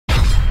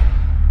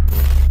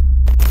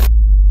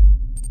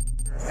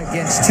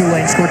against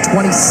Tulane, scored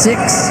 26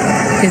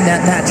 in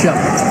that matchup.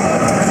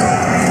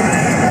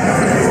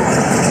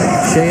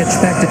 Shayach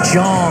back to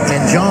Zhang,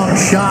 and Zhang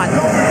shot.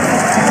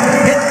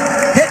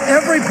 Hit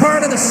every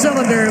part of the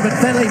cylinder, but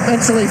then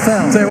eventually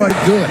fell. Tell you what,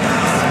 good.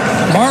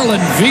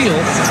 Marlon Veal,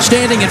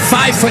 standing at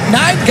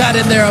 5'9", got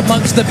in there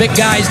amongst the big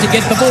guys to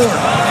get the board.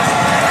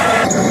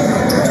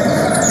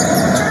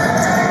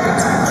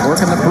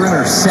 Working the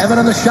perimeter, 7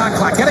 on the shot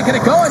clock. Gotta get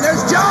it going.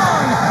 There's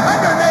Zhang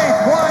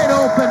underneath, wide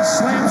open,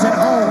 slams it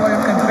home.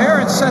 And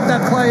Barrett set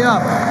that play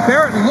up.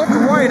 Barrett looked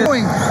right,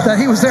 knowing that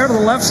he was there to the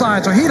left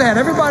side, so he'd had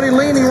everybody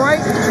leaning right.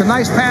 The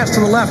nice pass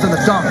to the left and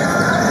the dunk.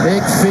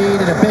 Big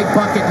feed and a big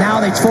bucket. Now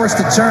they forced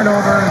a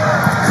turnover.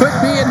 Could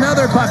be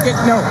another bucket.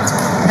 No,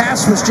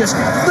 pass was just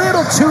a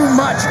little too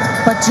much.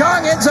 But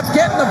Zhang ends up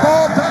getting the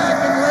ball back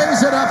and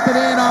lays it up and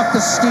in off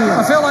the steal.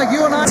 I feel like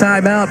you and I...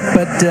 Timeout,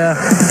 but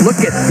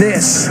look at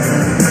this.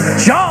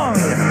 Zhang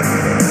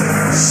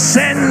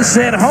sends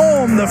it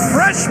home. The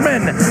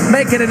freshman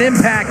making an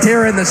impact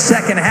here in the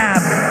second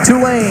half.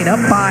 Tulane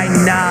up by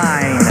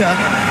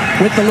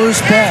 9. With the loose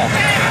ball.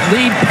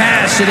 Lead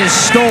pass, it is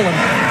stolen.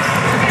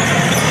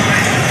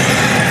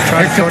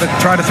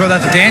 Tried to throw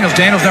that to Daniels.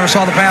 Daniels never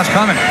saw the pass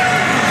coming.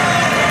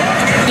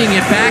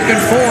 It back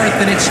and forth,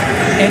 and it's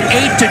an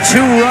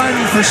 8-2 run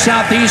for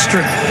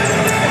Southeastern.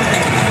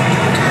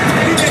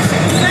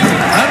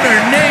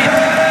 Underneath,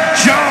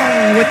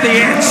 Zhang with the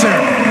answer.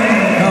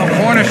 Oh,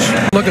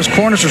 Cornish. Look, as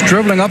Cornish was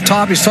dribbling up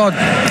top, he saw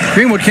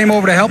Greenwood came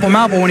over to help him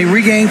out, but when he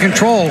regained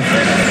control,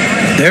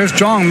 there's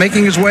Zhang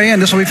making his way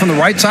in. This will be from the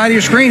right side of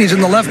your screen. He's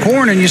in the left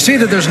corner, and you see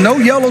that there's no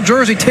yellow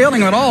jersey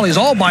tailing him at all. He's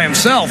all by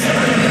himself.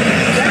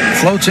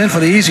 Floats in for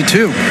the easy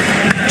 2.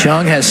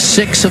 Zhang has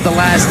 6 of the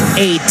last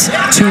 8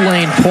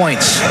 Tulane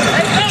points.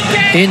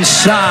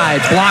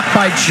 Inside, blocked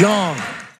by Zhang.